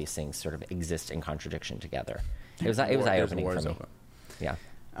all of these things sort of exist in contradiction together. It was eye-opening for me. Yeah.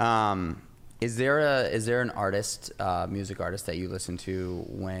 Is there an artist, music artist that you listen to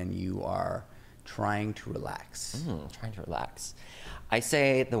when you are trying to relax? Trying to relax. I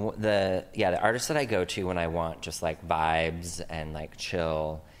say the artist that I go to when I want just like vibes and like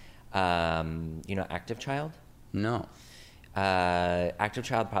chill. Active Child? No. Active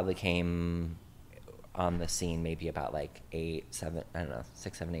Child probably came on the scene maybe about like 6, 7,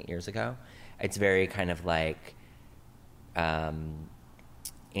 8 years ago. It's very kind of like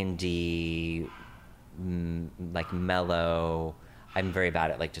indie, like mellow. I'm very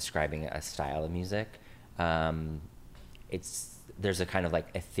bad at like describing a style of music. There's a kind of like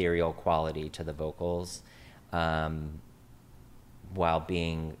ethereal quality to the vocals, while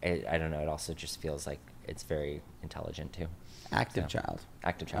being, I don't know, it also just feels like it's very intelligent too. Active Child.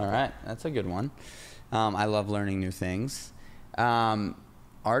 Active Child. All right, that's a good one. I love learning new things.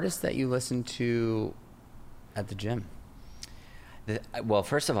 Artists that you listen to at the gym? Well,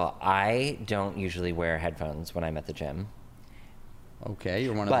 first of all, I don't usually wear headphones when I'm at the gym. Okay,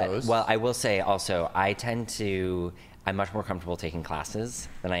 you're one of those. Well, I will say also, I'm much more comfortable taking classes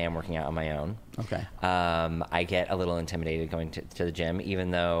than I am working out on my own. Okay. I get a little intimidated going to the gym,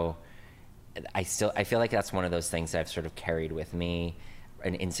 even though I feel like that's one of those things that I've sort of carried with me,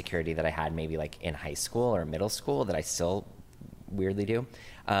 an insecurity that I had maybe like in high school or middle school that I still weirdly do.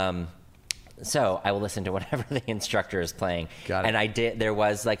 So I will listen to whatever the instructor is playing. Got it. And there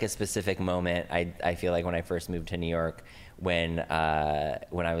was like a specific moment, I feel like when I first moved to New York, when it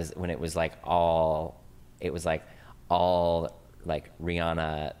was like all like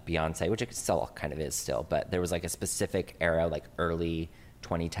Rihanna, Beyonce, which it still kind of is still, but there was like a specific era, like early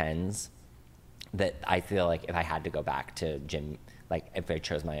 2010s, that I feel like if I had to go back to gym, like if I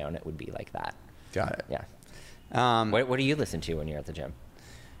chose my own, it would be like that. Got it. Yeah. What do you listen to when you're at the gym?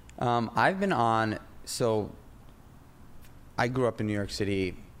 I've been on, so I grew up in New York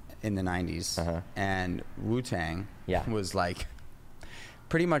City in the 90s, and Wu-Tang was like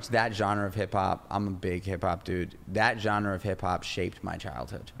pretty much that genre of hip-hop. I'm a big hip-hop dude. That genre of hip-hop shaped my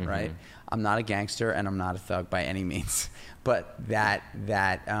childhood, right? I'm not a gangster and I'm not a thug by any means, but that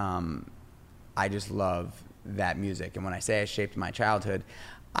I just love that music. And when I say I shaped my childhood,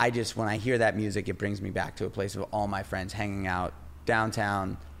 when I hear that music, it brings me back to a place of all my friends hanging out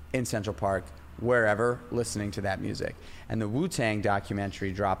downtown, in Central Park, wherever, listening to that music. And the Wu-Tang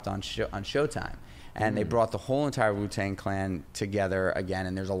documentary dropped on Showtime. And they brought the whole entire Wu-Tang clan together again,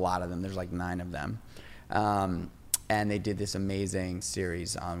 and there's a lot of them. There's like 9 of them. And they did this amazing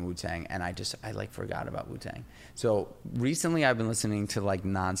series on Wu-Tang, and I like forgot about Wu-Tang. So recently I've been listening to like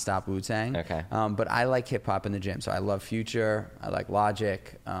nonstop Wu-Tang. Okay. But I like hip hop in the gym. So I love Future. I like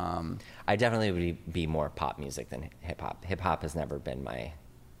Logic. I definitely would be more pop music than hip hop. Hip hop has never been my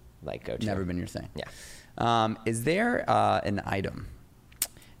like go-to. Never been your thing. Yeah. Is there an item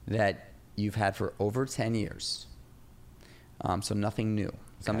that you've had for over 10 years? So nothing new.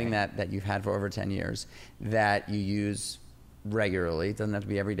 Something that you've had for over 10 years that you use regularly. It doesn't have to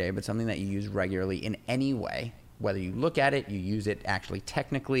be every day, but something that you use regularly in any way, whether you look at it, you use it actually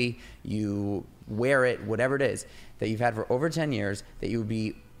technically, you wear it, whatever it is, that you've had for over 10 years that you would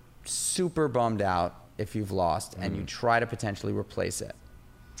be super bummed out if you've lost and you try to potentially replace it.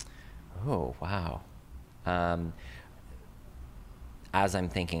 Oh, wow. As I'm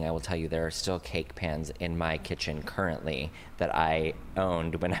thinking, I will tell you there are still cake pans in my kitchen currently that I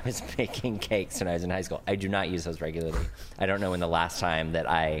owned when I was making cakes when I was in high school. I do not use those regularly. I don't know when the last time that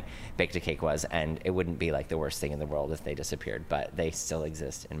I baked a cake was, and it wouldn't be like the worst thing in the world if they disappeared, but they still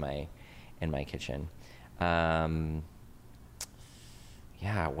exist in my kitchen. Yeah,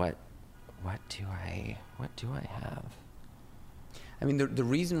 what do I have? I mean, the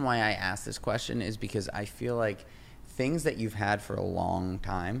reason why I asked this question is because I feel like things that you've had for a long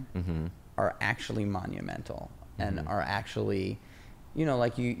time are actually monumental and are actually,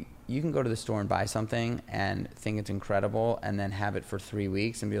 like you can go to the store and buy something and think it's incredible and then have it for 3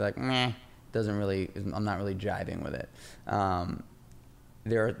 weeks and be like, meh, I'm not really jiving with it.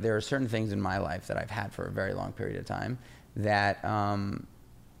 There are certain things in my life that I've had for a very long period of time that,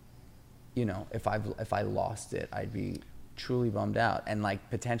 if I lost it, I'd be truly bummed out and like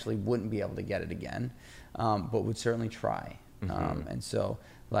potentially wouldn't be able to get it again, but would certainly try. And so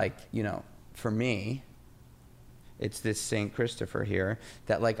for me, it's this St. Christopher here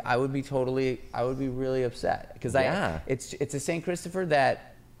that like I would be really upset because it's a St. Christopher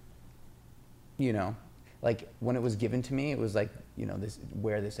that, like when it was given to me, it was like,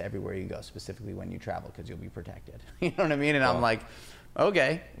 wear this everywhere you go, specifically when you travel because you'll be protected. You know what I mean? And I'm like,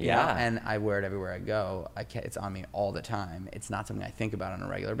 okay. And I wear it everywhere I go. It's on me all the time. It's not something I think about on a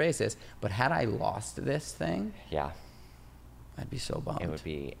regular basis. But had I lost this thing, I'd be so bummed. It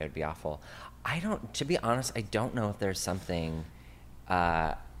would be awful. To be honest, I don't know if there's something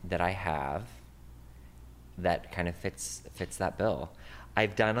that I have that kind of fits that bill.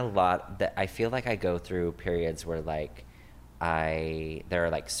 I've done a lot that I feel like I go through periods where like there are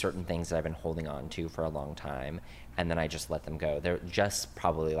like certain things that I've been holding on to for a long time, and then I just let them go. Just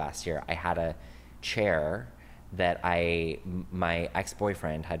probably last year, I had a chair that my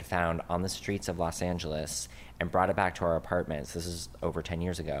ex-boyfriend had found on the streets of Los Angeles and brought it back to our apartments. This is over 10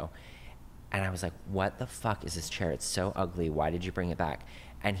 years ago. And I was like, what the fuck is this chair? It's so ugly. Why did you bring it back?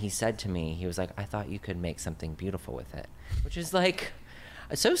 And he said to me, he was like, I thought you could make something beautiful with it, which is like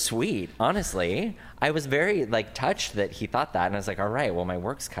so sweet, honestly. I was very like touched that he thought that, and I was like, all right, well, my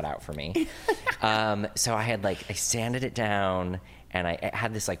work's cut out for me. So I sanded it down, and I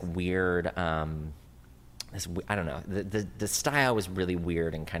had this like weird, I don't know, the style was really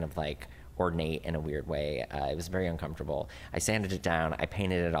weird and kind of like ornate in a weird way. It was very uncomfortable. I sanded it down. I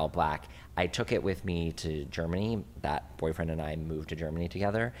painted it all black. I took it with me to Germany. That boyfriend and I moved to Germany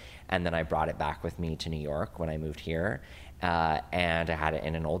together, and then I brought it back with me to New York when I moved here. And I had it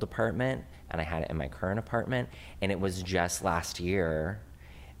in an old apartment, and I had it in my current apartment. And it was just last year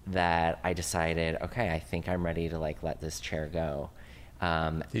that I decided, okay, I think I'm ready to like let this chair go.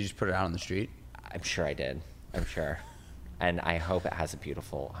 Did you just put it out on the street? I'm sure I did. I'm sure. And I hope it has a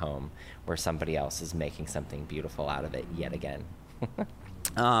beautiful home where somebody else is making something beautiful out of it yet again.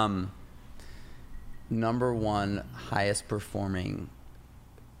 Number one highest performing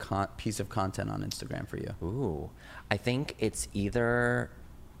piece of content on Instagram for you? Ooh, I think it's either.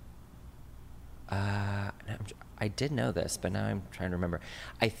 I did know this, but now I'm trying to remember.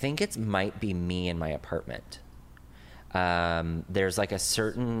 I think it might be me in my apartment. There's like a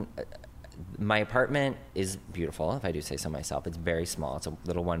certain. My apartment is beautiful, if I do say so myself. It's very small. It's a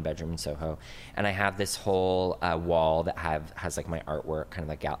little one-bedroom in Soho, and I have this whole wall that has like my artwork, kind of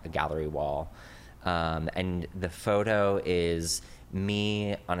like a gallery wall. And the photo is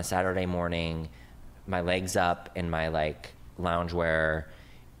me on a Saturday morning, my legs up in my like loungewear,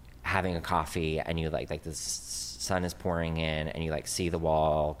 having a coffee, and you like the sun is pouring in, and you like see the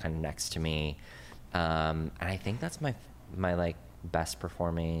wall kind of next to me, And I think that's my like best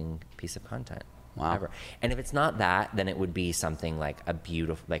performing piece of content. Wow. Ever. And if it's not that, then it would be something like a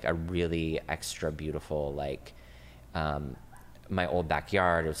beautiful, like a really extra beautiful, like my old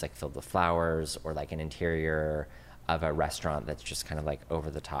backyard. It was like filled with flowers, or like an interior of a restaurant that's just kind of like over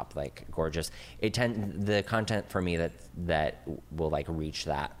the top, like gorgeous. The content for me that will like reach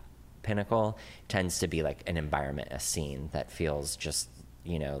that pinnacle tends to be like an environment, a scene that feels just,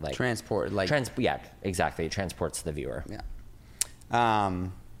 you know, like Transport, like yeah, exactly. It transports the viewer. Yeah.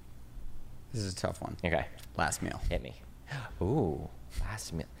 This is a tough one. Okay. Last meal. Hit me. Ooh,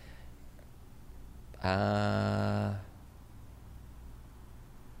 last meal.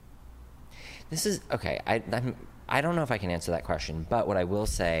 This is okay. I don't know if I can answer that question, but what I will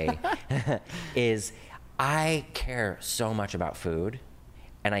say is I care so much about food,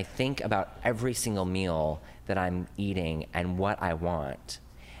 and I think about every single meal that I'm eating and what I want.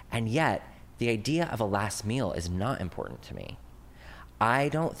 And yet, the idea of a last meal is not important to me. I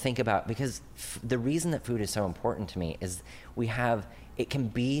don't think about, because the reason that food is so important to me is it can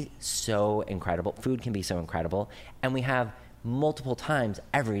be so incredible. Food can be so incredible, and we have multiple times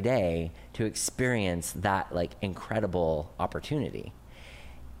every day to experience that like incredible opportunity.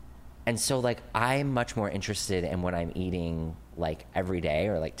 And so like I'm much more interested in what I'm eating like every day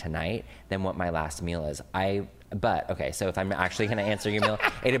or like tonight than what my last meal is. But okay, so if I'm actually going to answer your meal,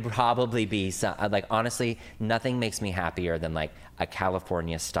 it'd probably be some, like, honestly, nothing makes me happier than like a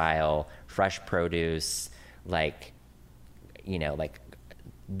California style fresh produce, like, you know, like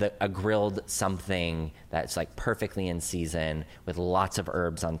a grilled something that's like perfectly in season with lots of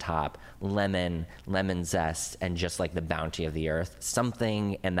herbs on top, lemon zest, and just like the bounty of the earth.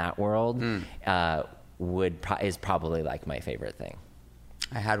 Something in that world is probably like my favorite thing.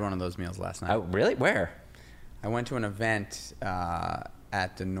 I had one of those meals last night. Oh, really? Where? I went to an event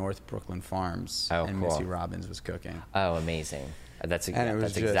at the North Brooklyn Farms, Oh, and cool. Missy Robbins was cooking. Oh, amazing. That's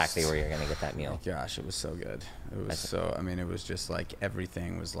exactly where you're going to get that meal. Gosh, it was so good. It was it was just like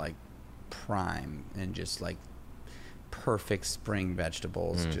everything was like prime and just like perfect spring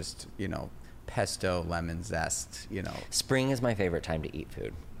vegetables, just, you know, pesto, lemon zest, you know. Spring is my favorite time to eat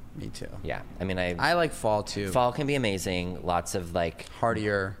food. Me too. Yeah. I mean, I like fall too. Fall can be amazing. Lots of like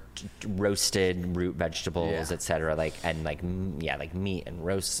Heartier. Roasted root vegetables, Yeah. etc. Like, and like, like meat and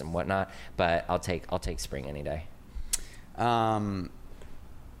roasts and whatnot. But I'll take spring any day. Can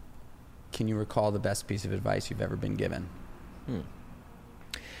you recall the best piece of advice you've ever been given?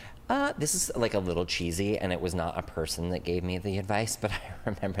 This is like a little cheesy, and it was not a person that gave me the advice, but I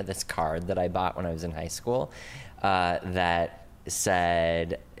remember this card that I bought when I was in high school that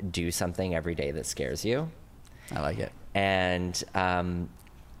said, do something every day that scares you. I like it. And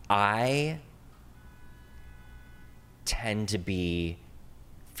I tend to be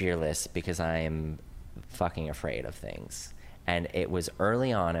fearless because I'm fucking afraid of things. And it was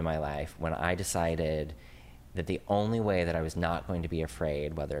early on in my life when I decided that the only way that I was not going to be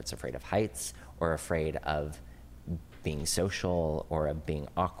afraid, whether it's afraid of heights or afraid of being social or of being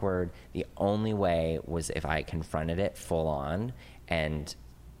awkward, the only way was if I confronted it full on and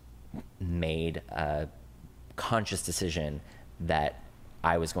made a conscious decision that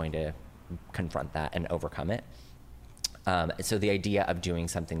I was going to confront that and overcome it. So the idea of doing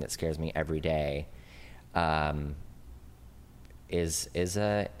something that scares me every day is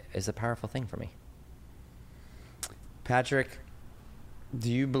a powerful thing for me. Patrick,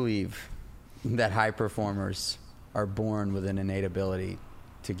 do you believe that high performers are born with an innate ability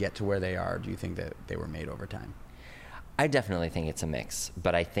to get to where they are? Do you think that they were made over time? I definitely think it's a mix,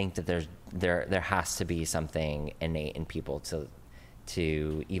 but I think that there has to be something innate in people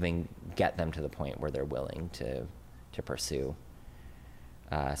to even get them to the point where they're willing to pursue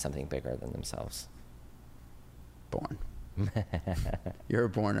something bigger than themselves. Born. You're a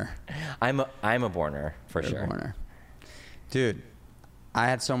borner. I'm a borner for You're sure. a borner. Dude, I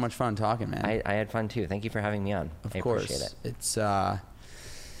had so much fun talking, man. I had fun too. Thank you for having me on. Of I course. appreciate it. It's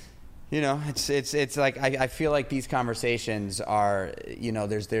you know, it's like I feel like these conversations are, you know,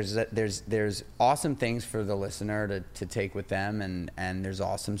 there's awesome things for the listener to take with them, and there's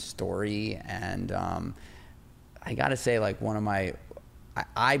awesome story, and I gotta say, like,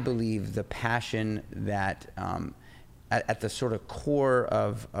 I believe the passion that at the sort of core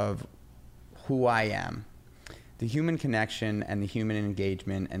of who I am, the human connection and the human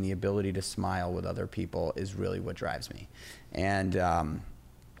engagement and the ability to smile with other people is really what drives me. And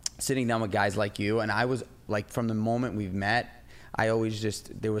sitting down with guys like you, and I was like, from the moment we've met, I always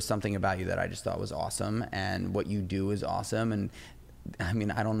there was something about you that I just thought was awesome, and what you do is awesome. And I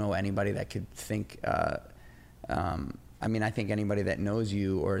mean, I don't know anybody that could think I mean, I think anybody that knows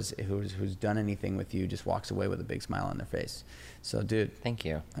you or who's done anything with you just walks away with a big smile on their face. So, dude, Thank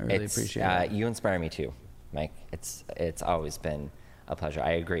you. I really appreciate it. You inspire me too, Mike. It's always been a pleasure.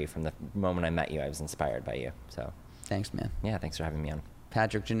 I agree. From the moment I met you, I was inspired by you. So, Thanks, man. yeah, thanks for having me on.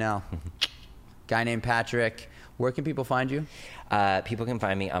 Patrick Janelle, guy named Patrick. Where can people find you? People can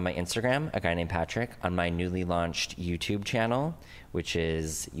find me on my Instagram, a guy named Patrick, on my newly launched YouTube channel, which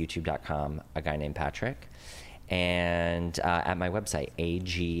is youtube.com, a guy named Patrick, and at my website,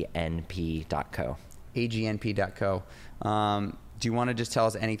 agnp.co. agnp.co. Do you want to just tell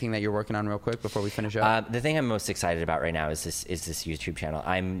us anything that you're working on real quick before we finish up? The thing I'm most excited about right now is this YouTube channel.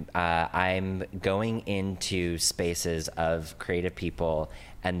 I'm going into spaces of creative people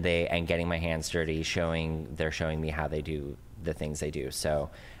and getting my hands dirty, they're showing me how they do the things they do. So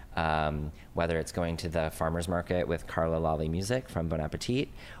whether it's going to the farmer's market with Carla Lolly Music from Bon Appetit,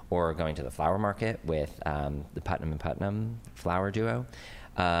 or going to the flower market with the Putnam and Putnam flower duo,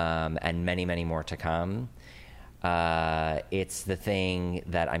 and many, many more to come. It's the thing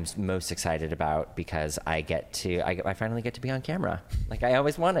that I'm most excited about because I finally get to be on camera like I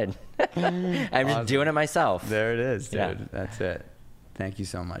always wanted. I'm just doing it myself. There it is, dude. Yeah. That's it. Thank you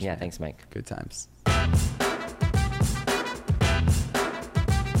so much. Yeah, man. thanks, Mike. Good times.